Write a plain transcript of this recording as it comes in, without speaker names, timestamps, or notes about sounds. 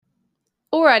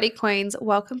Alrighty, Queens,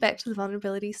 welcome back to the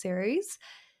Vulnerability series,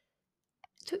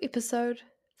 to episode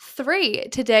 3.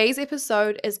 Today's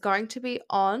episode is going to be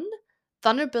on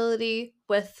vulnerability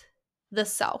with the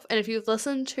self. And if you've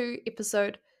listened to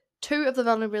episode 2 of the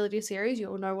Vulnerability series,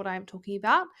 you'll know what I'm talking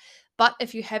about. But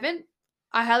if you haven't,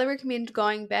 I highly recommend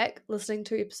going back, listening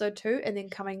to episode 2, and then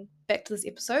coming back to this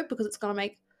episode because it's going to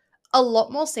make a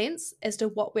lot more sense as to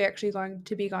what we're actually going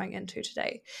to be going into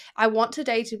today. I want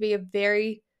today to be a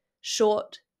very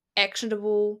short,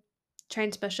 actionable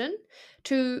transmission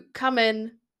to come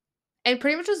in and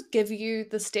pretty much just give you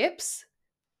the steps,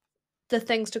 the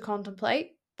things to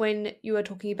contemplate when you are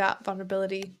talking about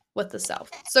vulnerability with the self.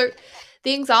 So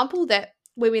the example that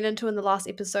we went into in the last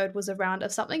episode was around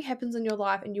if something happens in your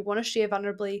life and you want to share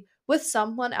vulnerably with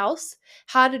someone else,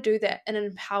 how to do that in an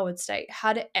empowered state,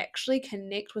 how to actually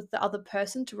connect with the other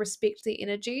person, to respect the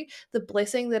energy, the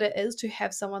blessing that it is to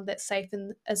have someone that's safe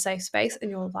in a safe space in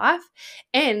your life,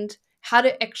 and how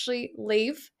to actually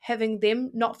leave having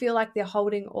them not feel like they're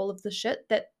holding all of the shit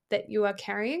that you are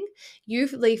carrying. You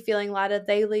leave feeling lighter,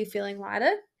 they leave feeling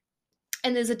lighter,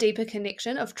 and there's a deeper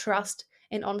connection of trust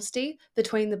and honesty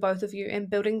between the both of you, and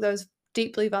building those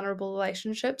deeply vulnerable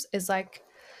relationships is like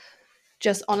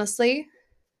just honestly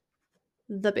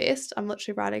the best. I'm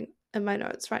literally writing in my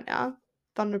notes right now,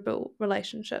 vulnerable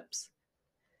relationships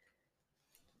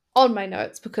on my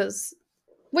notes, because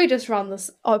we just run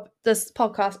this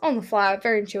podcast on the fly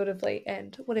very intuitively,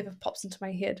 and whatever pops into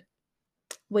my head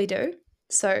we do.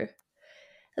 So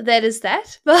that is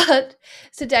that. But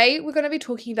today we're going to be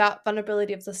talking about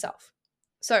vulnerability of the self.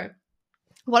 So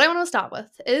what I want to start with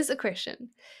is a question.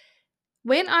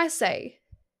 When I say,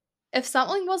 if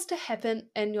something was to happen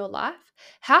in your life,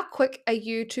 how quick are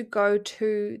you to go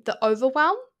to the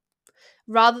overwhelm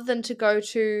rather than to go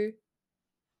to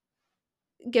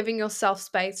giving yourself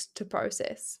space to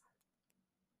process?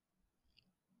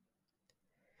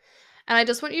 And I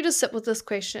just want you to sit with this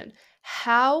question.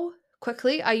 How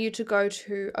quickly are you to go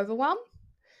to overwhelm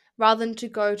rather than to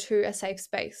go to a safe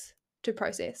space to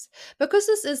process? Because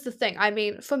this is the thing. I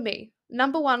mean, for me,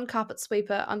 number one carpet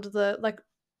sweeper under the,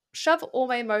 shove all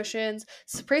my emotions,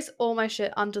 suppress all my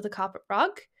shit under the carpet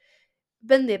rug.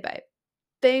 Been there, babe.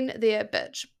 Been there,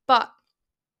 bitch. But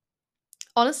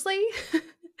honestly,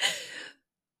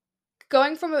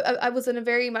 going from, I was in a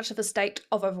very much of a state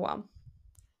of overwhelm.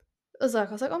 I was like,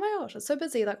 oh my gosh, it's so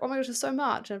busy. Like, oh my gosh, there's so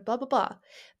much and blah, blah, blah.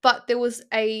 But there was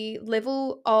a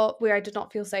level of where I did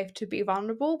not feel safe to be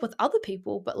vulnerable with other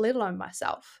people, but let alone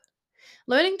myself.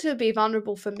 Learning to be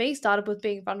vulnerable for me started with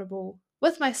being vulnerable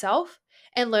with myself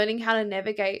and learning how to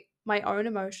navigate my own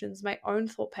emotions, my own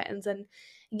thought patterns. And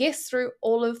yes, through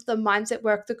all of the mindset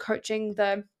work, the coaching,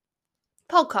 the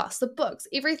podcasts, the books,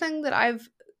 everything that I've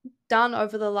done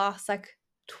over the last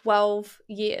 12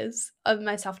 years of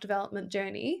my self-development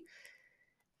journey,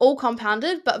 all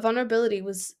compounded, but vulnerability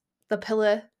was the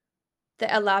pillar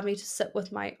that allowed me to sit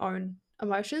with my own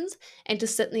emotions and to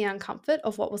sit in the uncomfort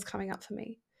of what was coming up for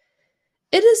me.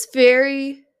 It is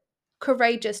very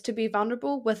courageous to be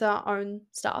vulnerable with our own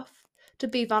stuff, to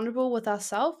be vulnerable with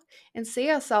ourselves and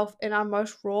see ourselves in our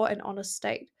most raw and honest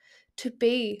state. To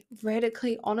be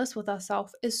radically honest with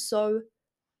ourselves is so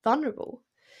vulnerable.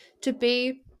 To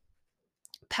be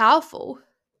powerful,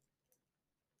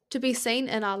 to be seen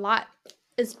in our light,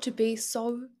 is to be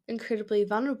so incredibly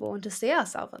vulnerable and to see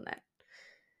ourselves in that.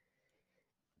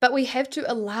 But we have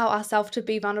to allow ourselves to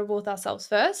be vulnerable with ourselves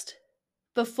first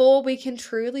before we can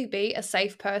truly be a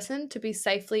safe person to be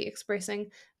safely expressing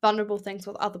vulnerable things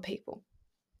with other people.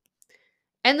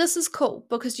 And this is cool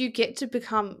because you get to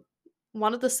become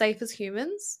one of the safest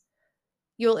humans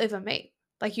you'll ever meet.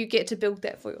 Like, you get to build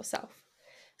that for yourself.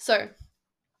 So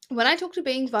when I talk to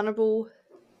being vulnerable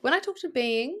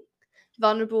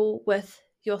with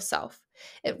yourself,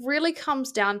 it really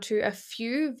comes down to a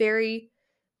few very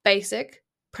basic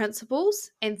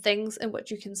principles and things in which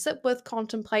you can sit with,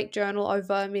 contemplate, journal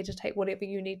over, meditate, whatever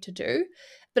you need to do,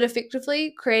 but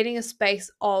effectively creating a space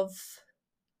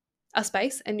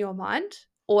in your mind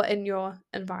or in your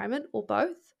environment or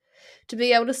both to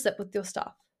be able to sit with your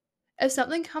stuff. If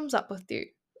something comes up for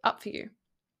you,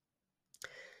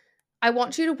 I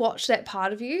want you to watch that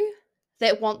part of you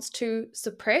that wants to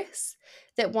suppress,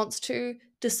 that wants to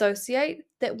dissociate,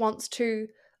 that wants to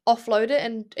offload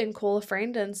it and call a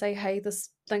friend and say, hey, this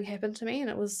thing happened to me and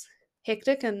it was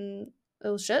hectic and it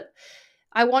was shit.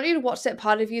 I want you to watch that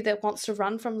part of you that wants to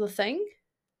run from the thing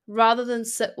rather than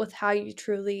sit with how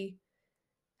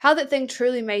that thing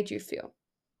truly made you feel.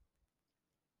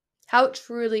 How it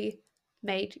truly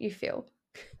made you feel.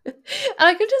 And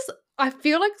I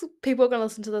feel like people are going to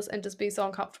listen to this and just be so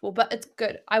uncomfortable, but it's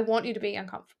good. I want you to be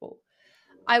uncomfortable.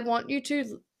 I want you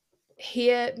to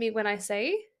hear me when I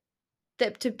say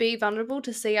that to be vulnerable,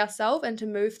 to see ourselves and to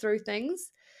move through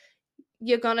things,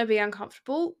 you're going to be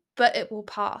uncomfortable, but it will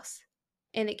pass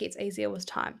and it gets easier with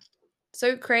time.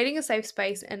 So, creating a safe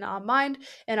space in our mind,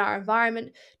 in our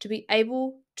environment, to be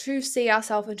able to see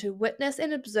ourselves and to witness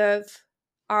and observe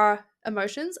our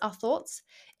emotions, our thoughts,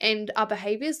 and our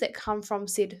behaviors that come from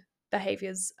said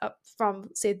behaviors, from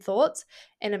said thoughts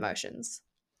and emotions.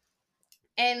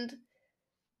 And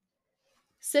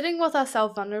sitting with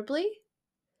ourselves vulnerably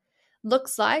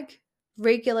looks like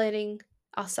regulating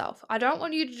ourselves. I don't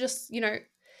want you to just,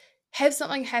 have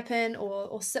something happen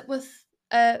or sit with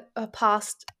a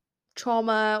past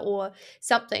trauma or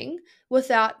something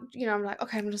without, I'm like,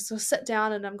 okay, I'm just going to sit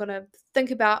down and I'm going to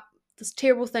think about this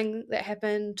terrible thing that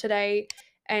happened today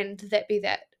and that be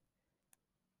that.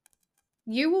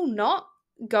 You will not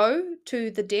go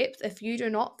to the depth if you do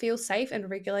not feel safe and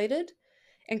regulated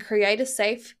and create a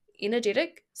safe,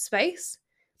 energetic space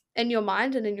in your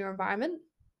mind and in your environment.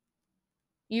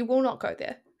 You will not go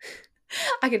there.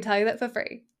 I can tell you that for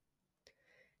free.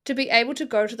 To be able to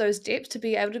go to those depths, to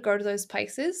be able to go to those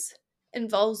places,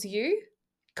 involves you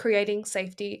creating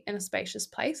safety in a spacious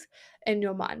place in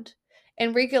your mind.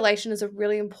 And regulation is a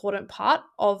really important part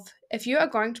of, if you are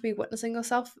going to be witnessing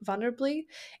yourself vulnerably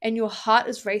and your heart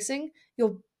is racing,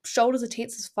 your shoulders are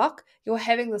tense as fuck, you're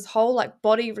having this whole like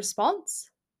body response,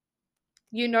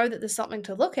 you know that there's something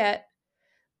to look at.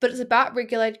 But it's about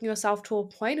regulating yourself to a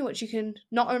point in which you can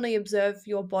not only observe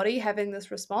your body having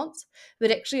this response, but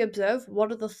actually observe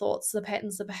what are the thoughts, the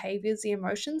patterns, the behaviors, the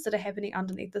emotions that are happening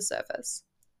underneath the surface.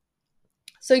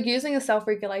 So, using a self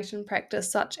regulation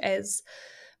practice such as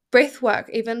breath work,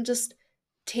 even just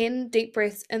 10 deep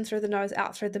breaths in through the nose,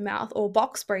 out through the mouth, or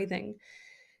box breathing,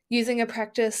 using a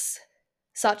practice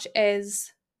such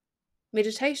as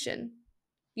meditation,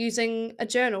 using a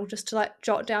journal just to like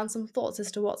jot down some thoughts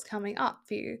as to what's coming up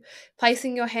for you,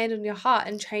 placing your hand on your heart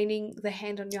and training the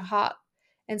hand on your heart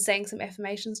and saying some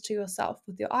affirmations to yourself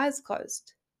with your eyes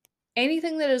closed.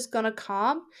 Anything that is going to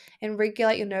calm and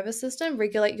regulate your nervous system,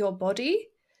 regulate your body,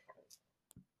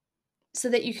 so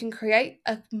that you can create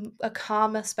a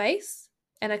calmer space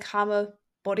and a calmer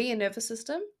body and nervous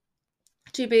system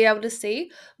to be able to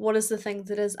see what is the thing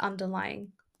that is underlying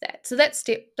that. So that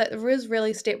is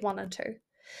really step 1 and 2.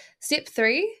 Step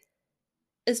 3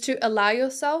 is to allow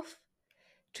yourself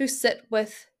to sit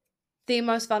with the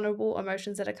most vulnerable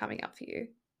emotions that are coming up for you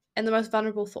and the most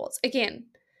vulnerable thoughts. Again,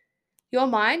 your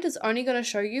mind is only going to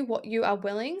show you what you are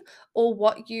willing or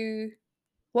what you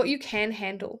can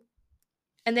handle.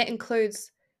 And that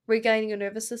includes regaining your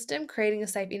nervous system, creating a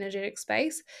safe energetic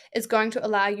space is going to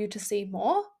allow you to see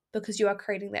more because you are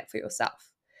creating that for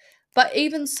yourself. But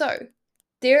even so,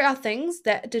 there are things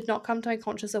that did not come to my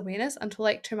conscious awareness until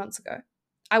like 2 months ago.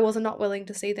 I was not willing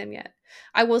to see them yet.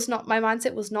 My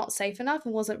mindset was not safe enough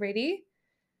and wasn't ready,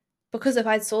 because if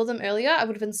I'd saw them earlier, I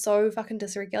would have been so fucking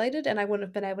dysregulated and I wouldn't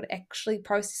have been able to actually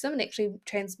process them and actually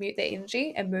transmute that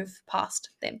energy and move past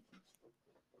them.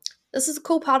 This is a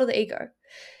cool part of the ego.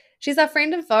 She's our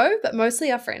friend and foe, but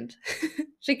mostly our friend.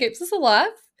 She keeps us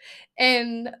alive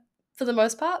and, for the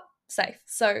most part, safe.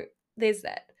 So there's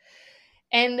that.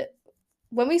 And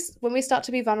when we start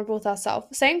to be vulnerable with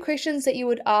ourselves, same questions that you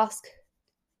would ask,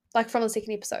 like from the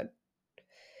second episode,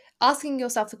 asking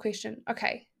yourself the question,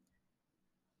 okay,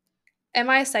 am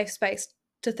I a safe space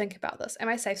to think about this? Am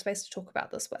I a safe space to talk about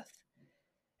this with?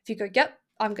 If you go, yep,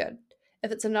 I'm good.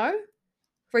 If it's a no,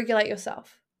 regulate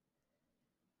yourself.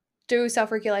 Do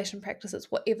self-regulation practices,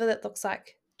 whatever that looks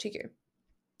like to you.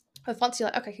 If once you're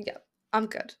like, okay, yep, I'm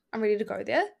good, I'm ready to go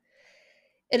there,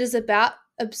 it is about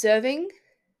observing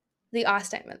the I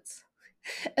statements,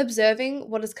 observing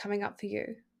what is coming up for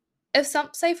you. If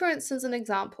say for instance, an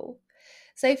example,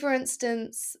 say for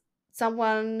instance,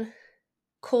 someone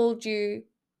called you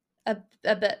a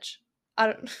bitch. I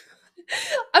don't,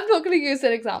 I'm not going to use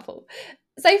that example.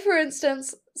 Say for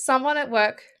instance, someone at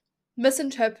work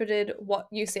misinterpreted what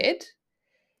you said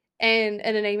and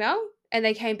in an email, and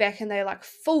they came back and they like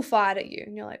full fired at you,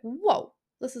 and you're like, whoa,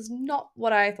 this is not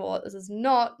what I thought. This is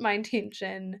not my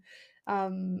intention.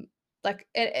 Like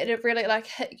it really like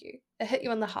hit you. It hit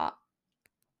you in the heart.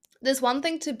 There's one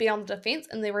thing to be on the defense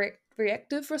and the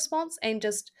reactive response and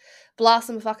just blast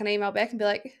them a fucking email back and be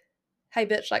like, hey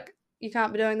bitch, like you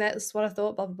can't be doing that. This is what I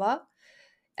thought, blah, blah, blah.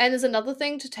 And there's another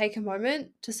thing to take a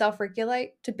moment to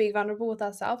self-regulate, to be vulnerable with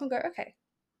ourselves and go, okay,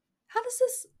 how does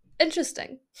this,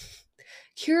 interesting.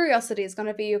 Curiosity is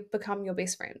going to become your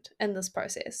best friend in this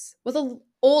process with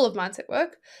all of mindset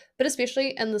work, but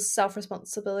especially in the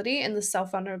self-responsibility and the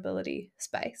self-vulnerability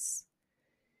space.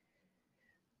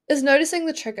 Is noticing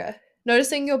the trigger.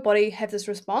 Noticing your body have this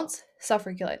response,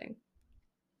 self-regulating.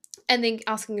 And then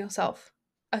asking yourself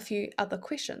a few other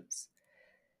questions.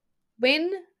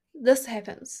 When this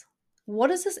happens, what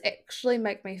does this actually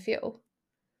make me feel?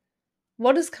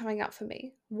 What is coming up for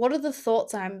me? What are the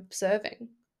thoughts I'm observing?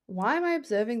 Why am I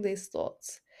observing these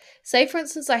thoughts? Say, for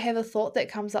instance, I have a thought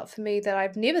that comes up for me that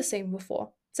I've never seen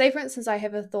before. Say, for instance, I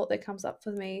have a thought that comes up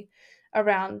for me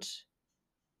around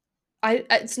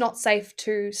it's not safe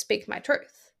to speak my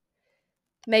truth.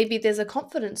 Maybe there's a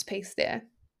confidence piece there.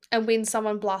 And when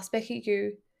someone blasts back at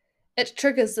you, it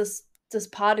triggers this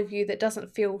part of you that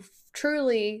doesn't feel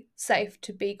truly safe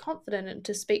to be confident and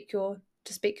to speak your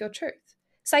truth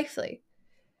safely.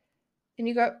 And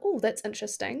you go, oh, that's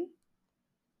interesting.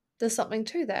 There's something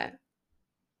to that.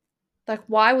 Like,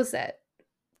 why was that?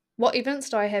 What evidence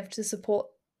do I have to support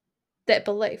that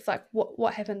belief? Like,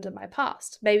 what happened in my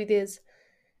past? Maybe there's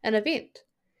an event.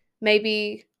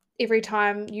 Maybe every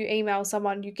time you email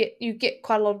someone, you get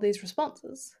quite a lot of these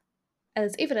responses, and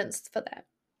there's evidence for that.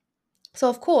 So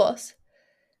of course,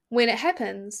 when it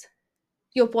happens,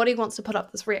 your body wants to put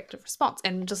up this reactive response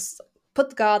and just put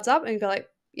the guards up and go like,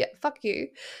 yeah, fuck you.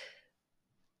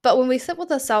 But when we sit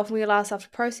with ourselves and we allow ourselves to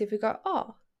process, we go,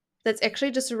 oh, that's actually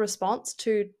just a response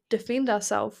to defend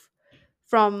ourselves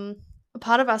from a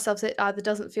part of ourselves that either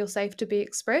doesn't feel safe to be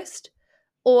expressed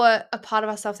or a part of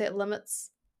ourselves that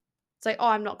limits. It's like, oh,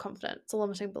 I'm not confident. It's a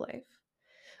limiting belief.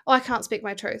 Oh, I can't speak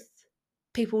my truth.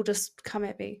 People just come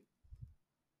at me.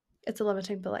 It's a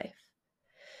limiting belief.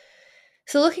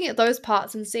 So looking at those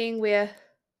parts and seeing where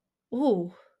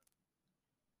is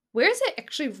it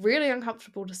actually really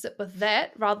uncomfortable to sit with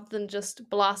that rather than just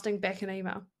blasting back an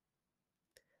email?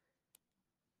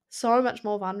 So much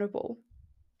more vulnerable.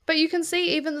 But you can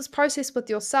see even this process with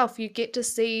yourself, you get to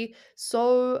see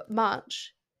so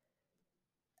much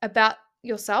about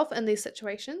yourself in these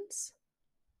situations.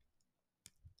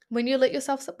 When you let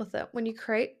yourself sit with it, when you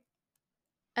create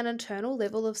an internal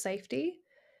level of safety,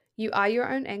 you are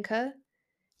your own anchor,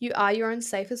 you are your own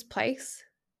safest place,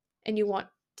 and you want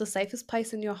the safest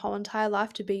place in your whole entire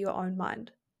life to be your own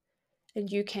mind. And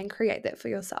you can create that for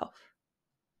yourself.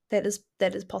 That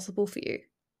is possible for you.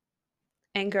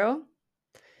 And girl,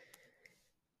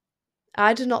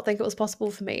 I did not think it was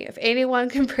possible for me. If anyone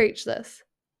can preach this,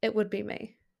 it would be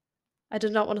me. I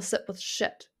did not want to sit with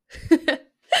shit.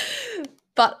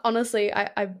 But honestly,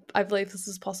 I believe this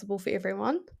is possible for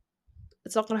everyone.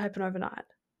 It's not going to happen overnight,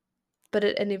 but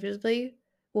it inevitably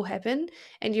will happen,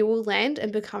 and you will land in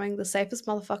becoming the safest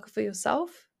motherfucker for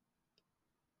yourself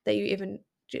that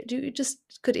you just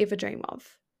could ever dream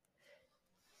of.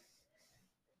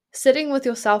 Sitting with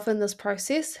yourself in this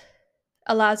process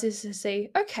allows you to see,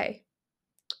 okay,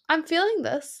 I'm feeling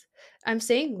this, I'm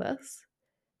seeing this.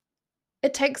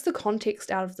 It takes the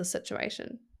context out of the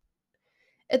situation.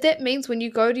 That means when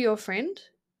you go to your friend,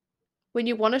 when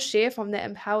you want to share from that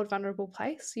empowered, vulnerable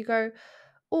place, you go,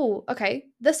 oh, okay,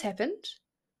 this happened.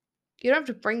 You don't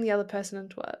have to bring the other person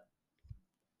into it.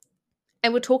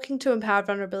 And we're talking to empowered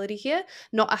vulnerability here,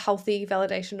 not a healthy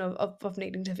validation of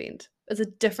needing to vent. It's a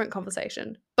different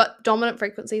conversation. But dominant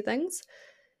frequency things,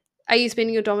 are you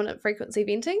spending your dominant frequency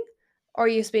venting? Or are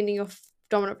you spending your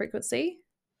dominant frequency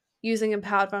using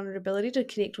empowered vulnerability to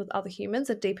connect with other humans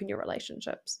and deepen your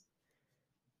relationships?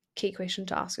 Key question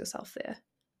to ask yourself there.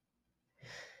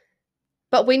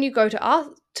 But when you go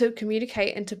to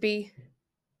communicate and to be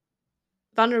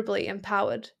vulnerably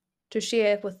empowered to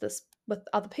share with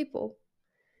other people,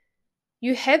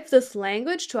 you have this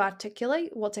language to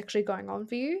articulate what's actually going on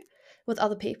for you with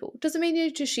other people. Does it mean you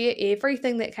need to share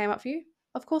everything that came up for you?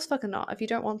 Of course fucking not, if you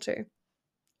don't want to.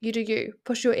 You do you.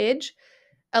 Push your edge.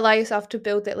 Allow yourself to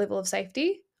build that level of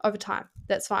safety over time.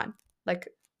 That's fine. Like,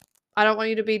 I don't want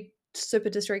you to be super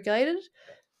dysregulated.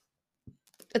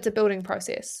 It's a building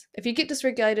process. If you get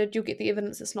dysregulated, you'll get the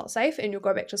evidence it's not safe and you'll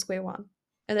go back to square one.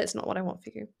 And that's not what I want for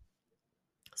you.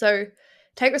 So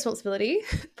take responsibility,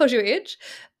 push your edge,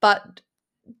 but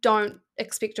don't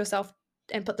expect yourself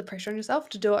and put the pressure on yourself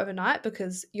to do it overnight,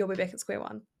 because you'll be back at square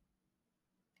one.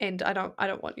 And I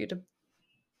don't want you to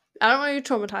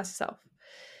traumatize yourself.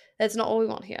 That's not all we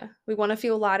want here. We want to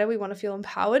feel lighter, we want to feel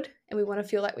empowered, and we want to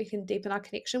feel like we can deepen our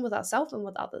connection with ourselves and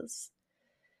with others.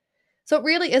 So it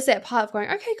really is that part of going,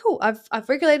 okay, cool, I've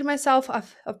regulated myself,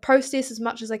 I've processed as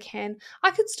much as I can. I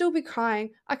could still be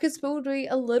crying, I could still be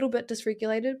a little bit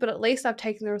dysregulated, but at least I've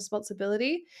taken the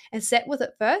responsibility and sat with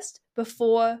it first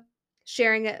before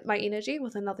sharing my energy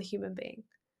with another human being.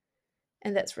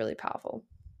 And that's really powerful.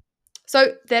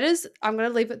 So that is, I'm going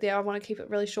to leave it there. I want to keep it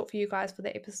really short for you guys for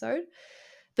the episode.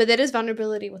 But that is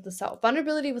vulnerability with the self.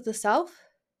 Vulnerability with the self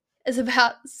is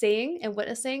about seeing and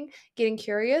witnessing, getting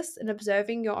curious and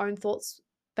observing your own thoughts,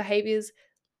 behaviors,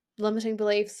 limiting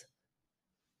beliefs,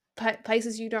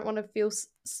 places you don't want to feel,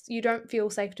 you don't feel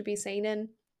safe to be seen in,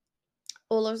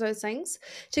 all of those things,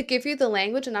 to give you the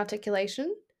language and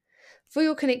articulation for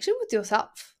your connection with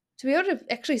yourself, to be able to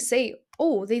actually see,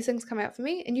 oh, these things come out for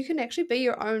me, and you can actually be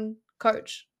your own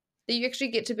coach. That you actually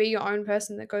get to be your own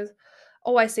person that goes,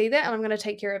 oh, I see that, and I'm going to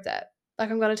take care of that. Like,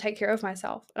 I'm going to take care of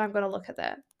myself, and I'm going to look at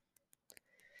that.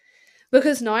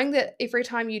 Because knowing that every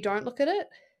time you don't look at it,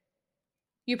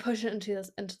 you push it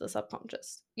into the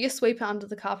subconscious. You sweep it under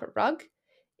the carpet rug,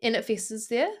 and it festers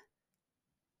there,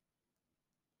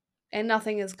 and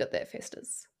nothing is good that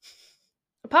festers.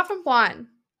 Apart from wine.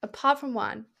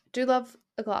 I do love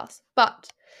a glass, but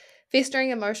festering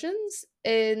emotions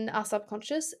in our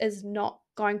subconscious is not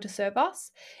going to serve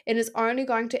us. It is only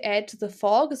going to add to the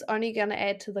fog, is only going to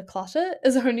add to the clutter,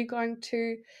 is only going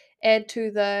to add to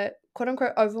the quote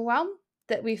unquote overwhelm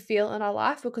that we feel in our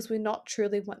life, because we're not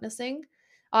truly witnessing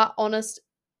our honest,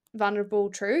 vulnerable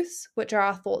truths, which are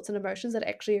our thoughts and emotions that are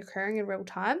actually occurring in real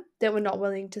time, that we're not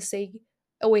willing to see,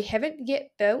 or we haven't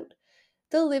yet built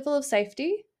the level of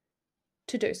safety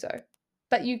to do so.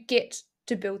 But you get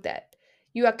to build that.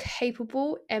 You are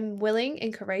capable and willing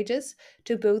and courageous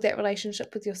to build that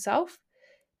relationship with yourself,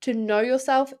 to know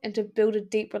yourself, and to build a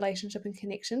deep relationship and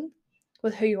connection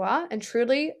with who you are, and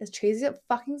truly, as cheesy as it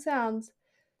fucking sounds,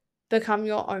 become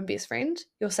your own best friend,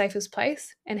 your safest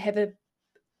place, and have an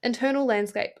internal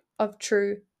landscape of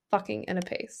true fucking inner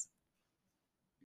peace.